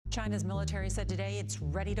China's military said today it's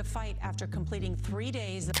ready to fight after completing 3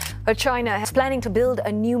 days. China is planning to build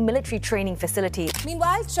a new military training facility.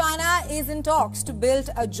 Meanwhile, China is in talks to build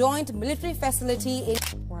a joint military facility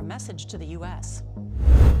Or a message to the U.S.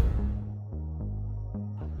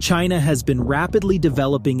 China has been rapidly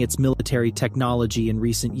developing its military technology in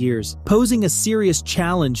recent years, posing a serious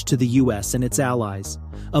challenge to the U.S. and its allies.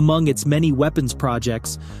 Among its many weapons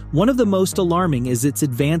projects, one of the most alarming is its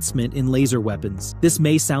advancement in laser weapons. This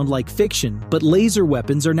may sound like fiction, but laser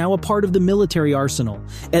weapons are now a part of the military arsenal,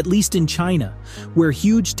 at least in China, where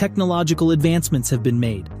huge technological advancements have been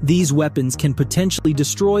made. These weapons can potentially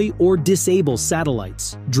destroy or disable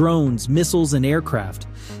satellites, drones, missiles, and aircraft,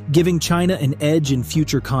 giving China an edge in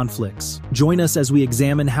future conflicts. Join us as we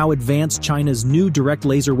examine how advanced China's new direct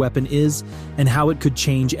laser weapon is and how it could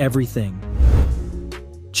change everything.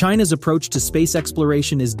 China's approach to space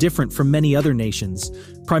exploration is different from many other nations,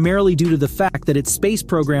 primarily due to the fact that its space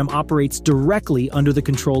program operates directly under the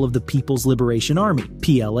control of the People's Liberation Army,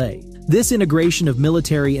 PLA. This integration of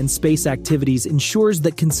military and space activities ensures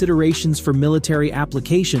that considerations for military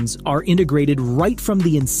applications are integrated right from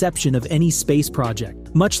the inception of any space project.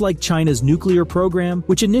 Much like China's nuclear program,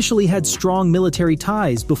 which initially had strong military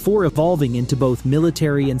ties before evolving into both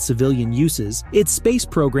military and civilian uses, its space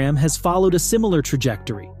program has followed a similar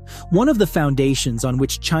trajectory. One of the foundations on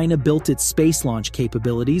which China built its space launch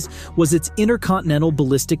capabilities was its intercontinental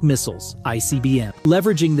ballistic missiles, ICBM.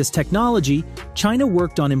 Leveraging this technology, China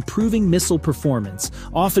worked on improving missile performance,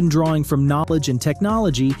 often drawing from knowledge and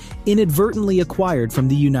technology inadvertently acquired from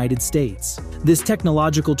the United States. This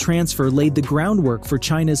technological transfer laid the groundwork for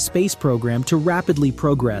China's space program to rapidly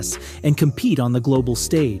progress and compete on the global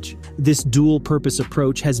stage. This dual-purpose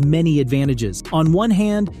approach has many advantages. On one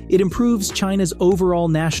hand, it improves China's overall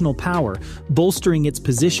national power, bolstering its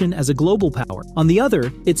position as a global power. On the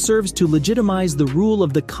other, it serves to legitimize the rule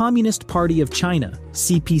of the Communist Party of China,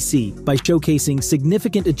 CPC, by showcasing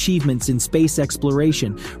significant achievements in space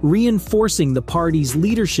exploration, reinforcing the party's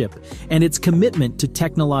leadership and its commitment to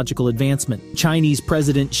technological advancement. Chinese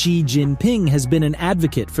President Xi Jinping has been an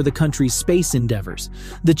advocate for the country's space endeavors.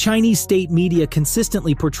 The Chinese state media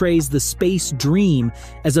consistently portrays the space dream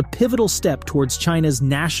as a pivotal step towards China's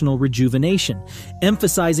national rejuvenation,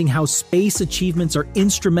 emphasizing how space achievements are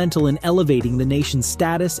instrumental in elevating the nation's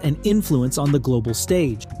status and influence on the global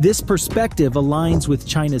stage. This perspective aligns with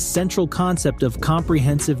China's central concept of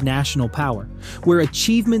comprehensive national power, where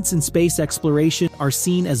achievements in space exploration are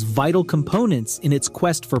seen as vital components in its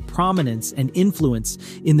quest for prominence and influence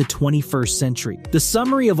in the 21st century. The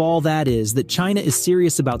summary of all that is that China is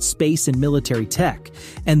serious about space and military tech,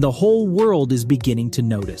 and the whole world is beginning to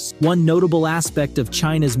notice. One notable aspect of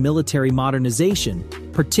China's military modernization,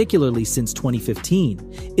 particularly since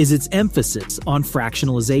 2015, is its emphasis on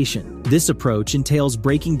fractionalization. This approach entails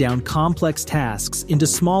breaking down complex tasks into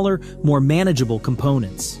smaller, more manageable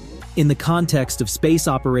components. In the context of space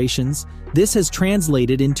operations, this has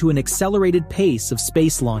translated into an accelerated pace of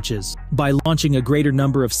space launches. By launching a greater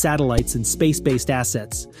number of satellites and space-based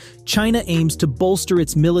assets, China aims to bolster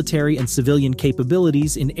its military and civilian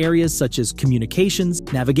capabilities in areas such as communications,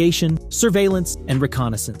 navigation, surveillance, and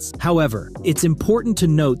reconnaissance. However, it's important to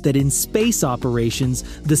note that in space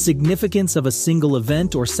operations, the significance of a single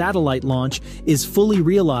event or satellite launch is fully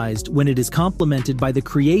realized when it is complemented by the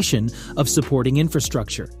creation of supporting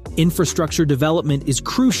infrastructure. Infrastructure development is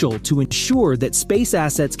crucial to ensure that space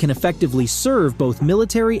assets can effectively serve both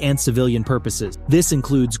military and civilian purposes. This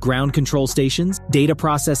includes ground control stations, data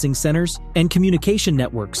processing centers, and communication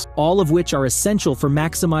networks, all of which are essential for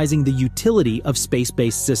maximizing the utility of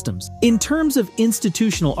space-based systems. In terms of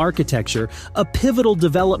institutional architecture, a pivotal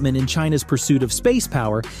development in China's pursuit of space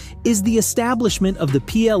power is the establishment of the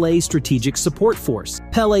PLA Strategic Support Force,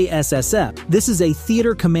 PLA-SSF. This is a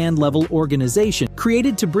theater command-level organization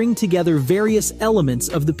created to bring together various elements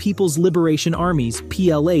of the People's Liberation Army's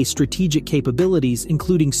PLA strategic capabilities,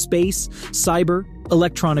 including space, cyber,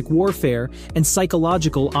 electronic warfare, and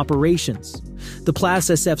psychological operations. The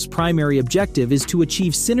PLA-SSF's primary objective is to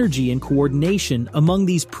achieve synergy and coordination among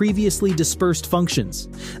these previously dispersed functions,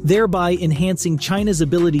 thereby enhancing China's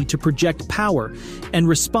ability to project power and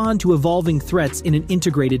respond to evolving threats in an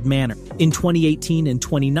integrated manner. In 2018 and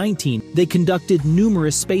 2019, they conducted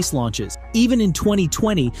numerous space launches. Even in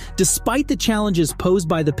 2020, despite the challenges posed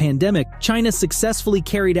by the pandemic, China successfully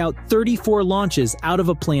carried out 34 launches out of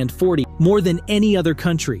a planned 40, more than any other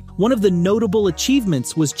country. One of the notable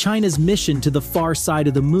achievements was China's mission to to the far side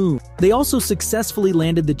of the moon. They also successfully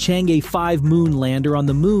landed the Chang'e 5 moon lander on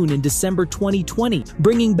the moon in December 2020,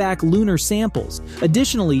 bringing back lunar samples.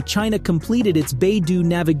 Additionally, China completed its Beidou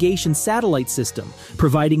navigation satellite system,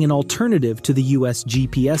 providing an alternative to the US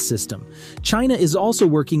GPS system. China is also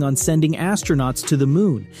working on sending astronauts to the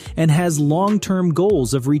moon and has long-term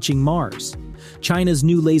goals of reaching Mars. China's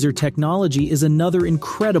new laser technology is another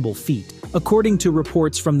incredible feat. According to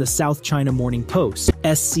reports from the South China Morning Post,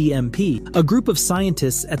 SCMP, a group of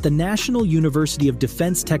scientists at the National University of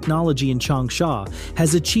Defense Technology in Changsha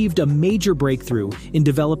has achieved a major breakthrough in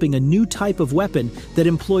developing a new type of weapon that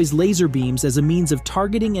employs laser beams as a means of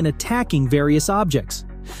targeting and attacking various objects.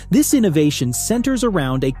 This innovation centers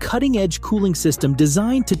around a cutting-edge cooling system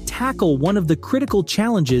designed to tackle one of the critical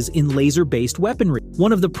challenges in laser-based weaponry.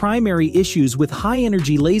 One of the primary issues with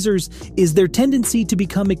high-energy lasers is their tendency to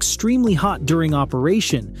become extremely hot during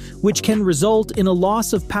operation, which can result in a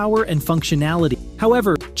loss of power and functionality.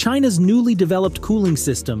 However, China's newly developed cooling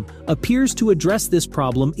system appears to address this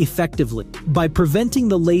problem effectively. By preventing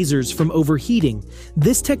the lasers from overheating,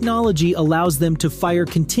 this technology allows them to fire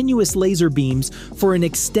continuous laser beams for an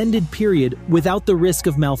extended period without the risk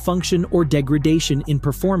of malfunction or degradation in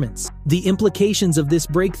performance. The implications of this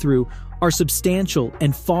breakthrough are substantial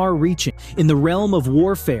and far-reaching. In the realm of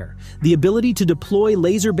warfare, the ability to deploy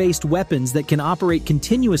laser-based weapons that can operate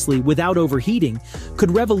continuously without overheating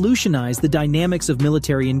could revolutionize the dynamics of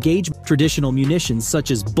military engagement. Traditional munitions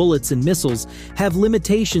such as bullets and missiles have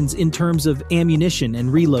limitations in terms of ammunition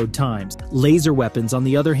and reload times. Laser weapons, on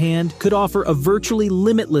the other hand, could offer a virtually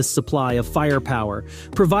limitless supply of firepower,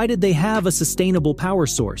 provided they have a sustainable power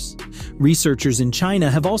source. Researchers in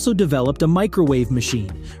China have also developed a microwave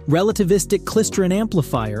machine, relativistic Klystron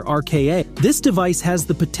amplifier (RKA). This device has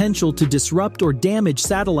the potential to disrupt or damage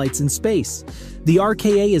satellites in space. The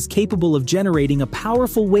RKA is capable of generating a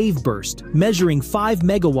powerful wave burst, measuring 5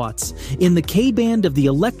 megawatts, in the K-band of the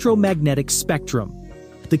electromagnetic spectrum.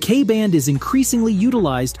 The K-band is increasingly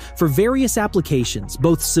utilized for various applications,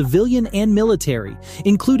 both civilian and military,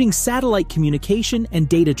 including satellite communication and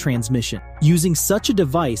data transmission. Using such a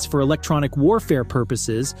device for electronic warfare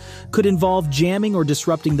purposes could involve jamming or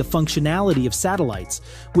disrupting the functionality of satellites,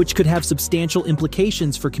 which could have substantial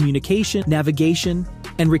implications for communication, navigation,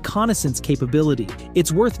 and reconnaissance capability.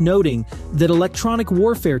 It's worth noting that electronic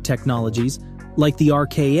warfare technologies, like the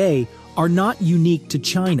RKA, are not unique to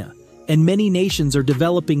China, and many nations are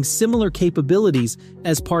developing similar capabilities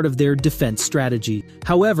as part of their defense strategy.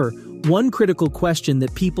 However, one critical question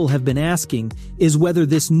that people have been asking is whether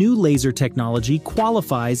this new laser technology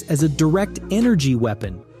qualifies as a direct energy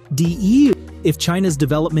weapon, DE. If China's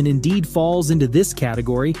development indeed falls into this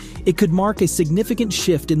category, it could mark a significant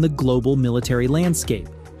shift in the global military landscape.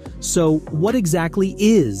 So, what exactly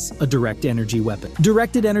is a direct energy weapon?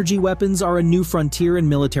 Directed energy weapons are a new frontier in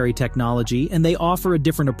military technology, and they offer a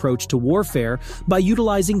different approach to warfare by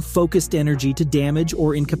utilizing focused energy to damage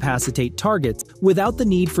or incapacitate targets without the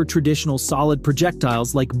need for traditional solid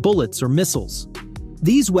projectiles like bullets or missiles.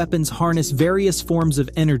 These weapons harness various forms of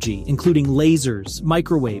energy, including lasers,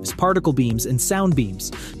 microwaves, particle beams, and sound beams,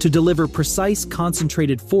 to deliver precise,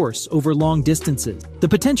 concentrated force over long distances. The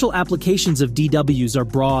potential applications of DWs are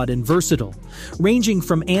broad and versatile, ranging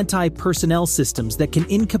from anti-personnel systems that can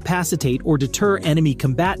incapacitate or deter enemy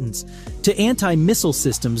combatants to anti-missile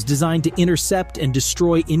systems designed to intercept and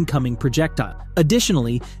destroy incoming projectiles.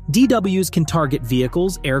 Additionally, DWs can target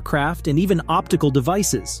vehicles, aircraft, and even optical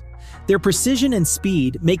devices. Their precision and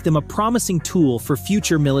speed make them a promising tool for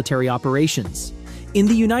future military operations. In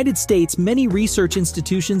the United States, many research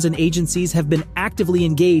institutions and agencies have been actively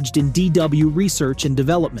engaged in DW research and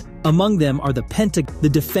development. Among them are the Pentagon, the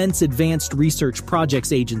Defense Advanced Research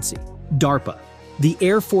Projects Agency, DARPA, the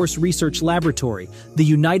Air Force Research Laboratory, the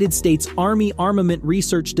United States Army Armament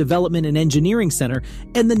Research Development and Engineering Center,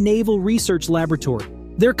 and the Naval Research Laboratory.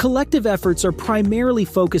 Their collective efforts are primarily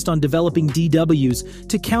focused on developing DWs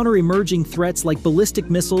to counter emerging threats like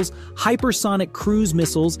ballistic missiles, hypersonic cruise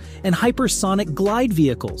missiles, and hypersonic glide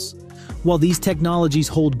vehicles. While these technologies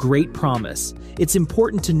hold great promise, it's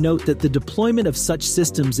important to note that the deployment of such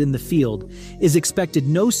systems in the field is expected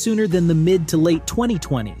no sooner than the mid to late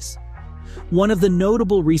 2020s. One of the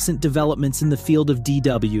notable recent developments in the field of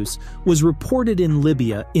DWs was reported in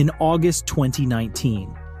Libya in August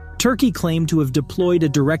 2019. Turkey claimed to have deployed a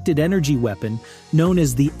directed energy weapon known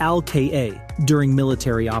as the Al-Ka during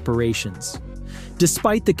military operations.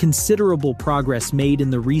 Despite the considerable progress made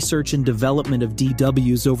in the research and development of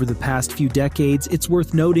DWs over the past few decades, it's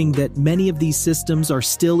worth noting that many of these systems are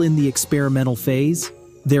still in the experimental phase.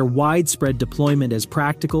 Their widespread deployment as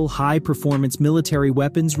practical, high-performance military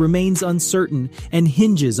weapons remains uncertain and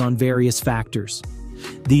hinges on various factors.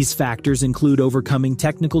 These factors include overcoming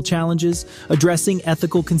technical challenges, addressing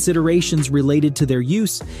ethical considerations related to their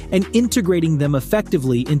use, and integrating them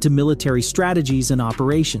effectively into military strategies and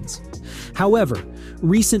operations. However,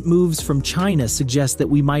 recent moves from China suggest that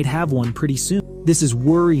we might have one pretty soon. This is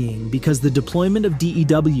worrying because the deployment of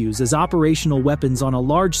DEWs as operational weapons on a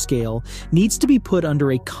large scale needs to be put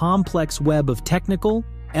under a complex web of technical,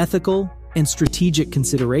 ethical, and strategic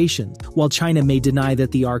considerations. While China may deny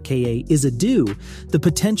that the RKA is a DEW, the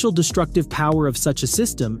potential destructive power of such a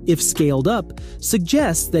system, if scaled up,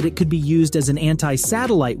 suggests that it could be used as an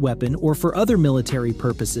anti-satellite weapon or for other military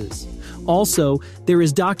purposes. Also, there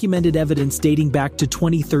is documented evidence dating back to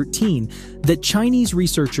 2013 that Chinese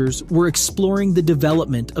researchers were exploring the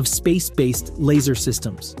development of space-based laser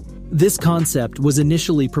systems. This concept was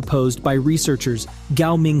initially proposed by researchers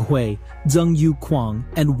Gao Minghui, Zhengyu Quang,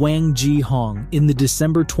 and Wang Jihong in the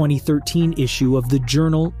December 2013 issue of the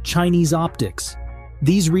journal Chinese Optics.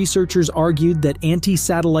 These researchers argued that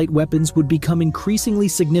anti-satellite weapons would become increasingly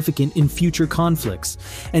significant in future conflicts,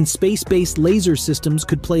 and space-based laser systems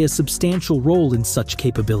could play a substantial role in such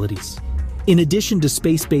capabilities. In addition to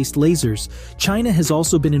space-based lasers, China has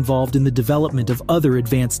also been involved in the development of other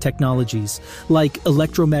advanced technologies, like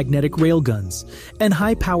electromagnetic railguns and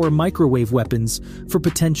high-power microwave weapons for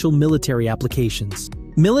potential military applications.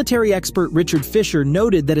 Military expert Richard Fisher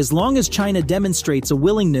noted that as long as China demonstrates a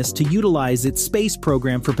willingness to utilize its space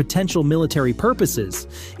program for potential military purposes,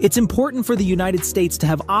 it's important for the United States to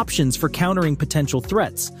have options for countering potential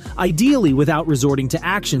threats, ideally without resorting to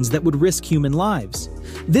actions that would risk human lives.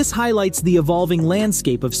 This highlights the evolving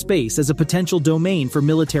landscape of space as a potential domain for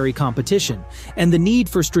military competition, and the need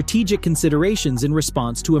for strategic considerations in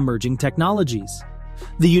response to emerging technologies.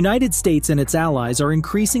 The United States and its allies are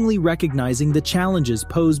increasingly recognizing the challenges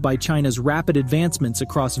posed by China's rapid advancements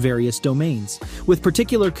across various domains, with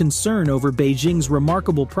particular concern over Beijing's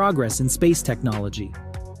remarkable progress in space technology.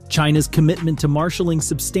 China's commitment to marshaling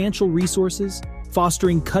substantial resources,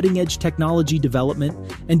 fostering cutting-edge technology development,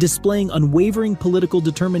 and displaying unwavering political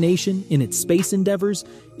determination in its space endeavors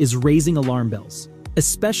is raising alarm bells,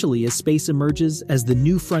 especially as space emerges as the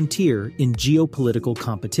new frontier in geopolitical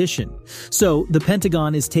competition. So, the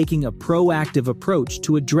Pentagon is taking a proactive approach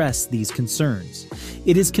to address these concerns.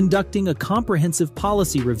 It is conducting a comprehensive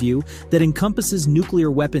policy review that encompasses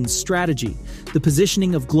nuclear weapons strategy, the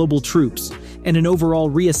positioning of global troops, and an overall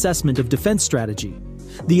reassessment of defense strategy.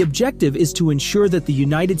 The objective is to ensure that the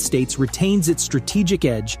United States retains its strategic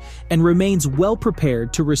edge and remains well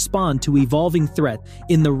prepared to respond to evolving threats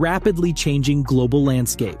in the rapidly changing global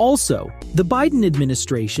landscape. Also, the Biden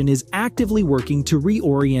administration is actively working to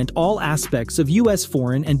reorient all aspects of U.S.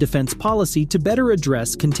 foreign and defense policy to better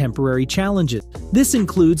address contemporary challenges. This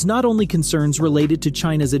includes not only concerns related to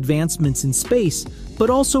China's advancements in space, but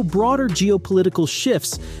also broader geopolitical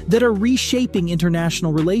shifts that are reshaping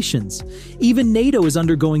international relations. Even NATO is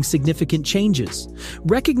undergoing significant changes.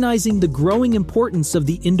 Recognizing the growing importance of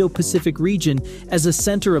the Indo-Pacific region as a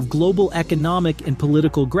center of global economic and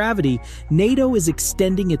political gravity, NATO is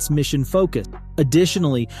extending its mission focus.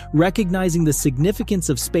 Additionally, recognizing the significance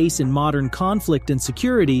of space in modern conflict and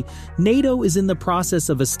security, NATO is in the process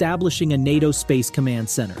of establishing a NATO Space Command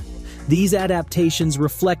Center. These adaptations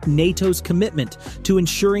reflect NATO's commitment to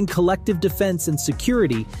ensuring collective defense and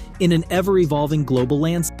security in an ever-evolving global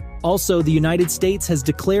landscape. Also, the United States has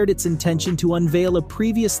declared its intention to unveil a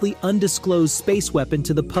previously undisclosed space weapon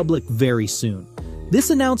to the public very soon. This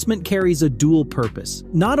announcement carries a dual purpose.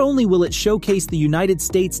 Not only will it showcase the United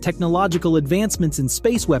States' technological advancements in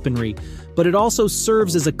space weaponry, but it also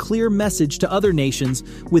serves as a clear message to other nations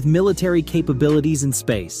with military capabilities in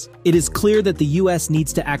space. It is clear that the U.S.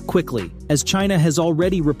 needs to act quickly, as China has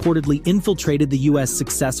already reportedly infiltrated the U.S.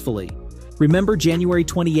 successfully. Remember January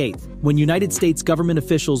 28th, when United States government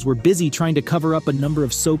officials were busy trying to cover up a number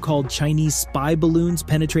of so-called Chinese spy balloons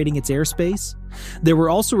penetrating its airspace? There were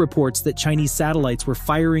also reports that Chinese satellites were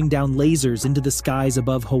firing down lasers into the skies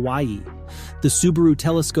above Hawaii. The Subaru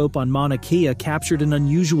telescope on Mauna Kea captured an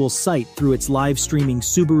unusual sight through its live-streaming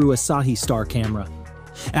Subaru Asahi Star camera.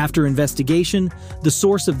 After investigation, the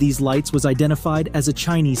source of these lights was identified as a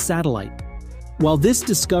Chinese satellite. While this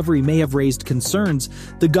discovery may have raised concerns,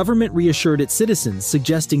 the government reassured its citizens,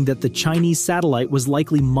 suggesting that the Chinese satellite was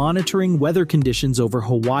likely monitoring weather conditions over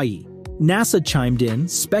Hawaii. NASA chimed in,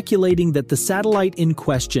 speculating that the satellite in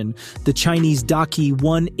question, the Chinese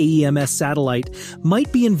Daqi-1 AEMS satellite,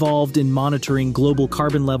 might be involved in monitoring global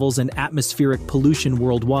carbon levels and atmospheric pollution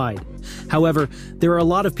worldwide. However, there are a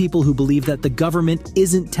lot of people who believe that the government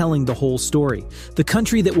isn't telling the whole story. The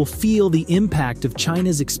country that will feel the impact of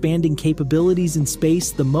China's expanding capabilities in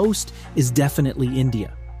space the most is definitely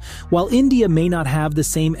India. While India may not have the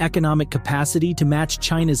same economic capacity to match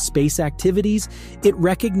China's space activities, it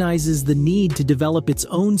recognizes the need to develop its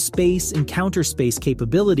own space and counterspace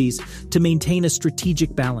capabilities to maintain a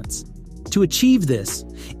strategic balance. To achieve this,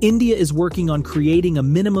 India is working on creating a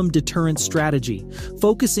minimum deterrent strategy,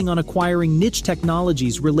 focusing on acquiring niche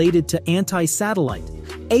technologies related to anti-satellite,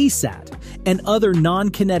 ASAT, and other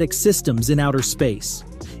non-kinetic systems in outer space.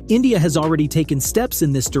 India has already taken steps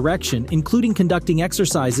in this direction, including conducting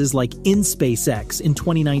exercises like InSpaceX in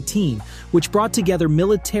 2019, which brought together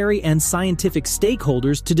military and scientific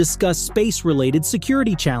stakeholders to discuss space-related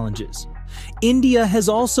security challenges. India has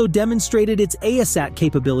also demonstrated its ASAT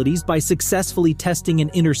capabilities by successfully testing an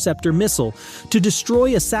interceptor missile to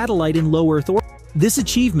destroy a satellite in low Earth orbit. This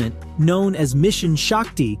achievement, known as Mission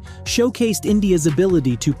Shakti, showcased India's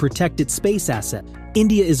ability to protect its space asset.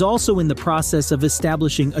 India is also in the process of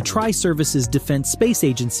establishing a Tri-Services Defense Space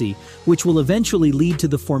Agency, which will eventually lead to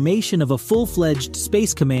the formation of a full-fledged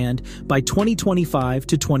space command by 2025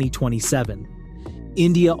 to 2027.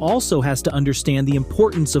 India also has to understand the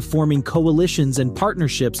importance of forming coalitions and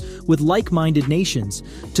partnerships with like-minded nations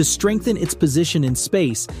to strengthen its position in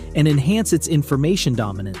space and enhance its information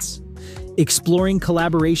dominance. Exploring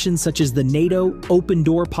collaborations such as the NATO Open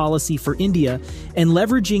Door policy for India and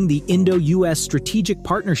leveraging the Indo-US Strategic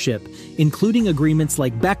Partnership, including agreements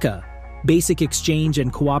like BECA, Basic Exchange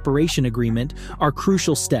and Cooperation Agreement, are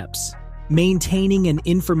crucial steps. Maintaining an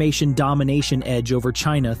information domination edge over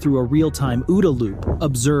China through a real-time OODA loop,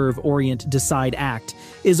 Observe, Orient, Decide, Act,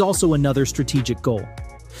 is also another strategic goal.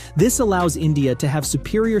 This allows India to have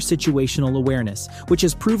superior situational awareness, which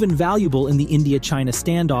has proven valuable in the India-China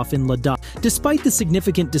standoff in Ladakh. Despite the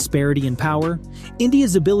significant disparity in power,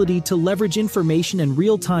 India's ability to leverage information and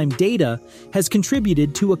real-time data has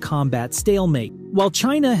contributed to a combat stalemate. While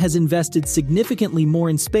China has invested significantly more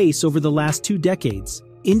in space over the last 2 decades,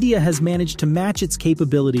 India has managed to match its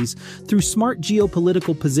capabilities through smart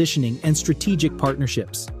geopolitical positioning and strategic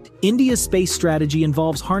partnerships. India's space strategy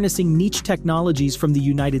involves harnessing niche technologies from the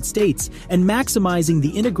United States and maximizing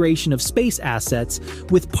the integration of space assets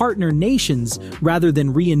with partner nations rather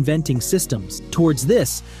than reinventing systems. Towards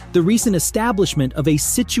this, the recent establishment of a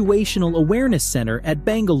Situational Awareness Center at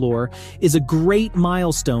Bangalore is a great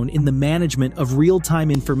milestone in the management of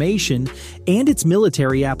real-time information and its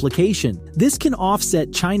military application. This can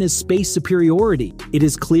offset China's space superiority. It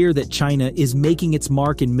is clear that China is making its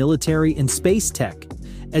mark in military and space tech.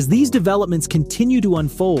 As these developments continue to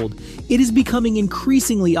unfold, it is becoming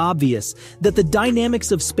increasingly obvious that the dynamics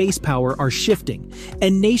of space power are shifting,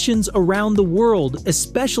 and nations around the world,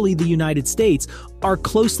 especially the United States, are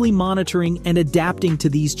closely monitoring and adapting to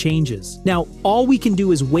these changes. Now, all we can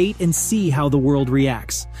do is wait and see how the world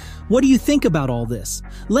reacts. What do you think about all this?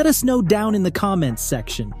 Let us know down in the comments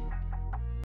section.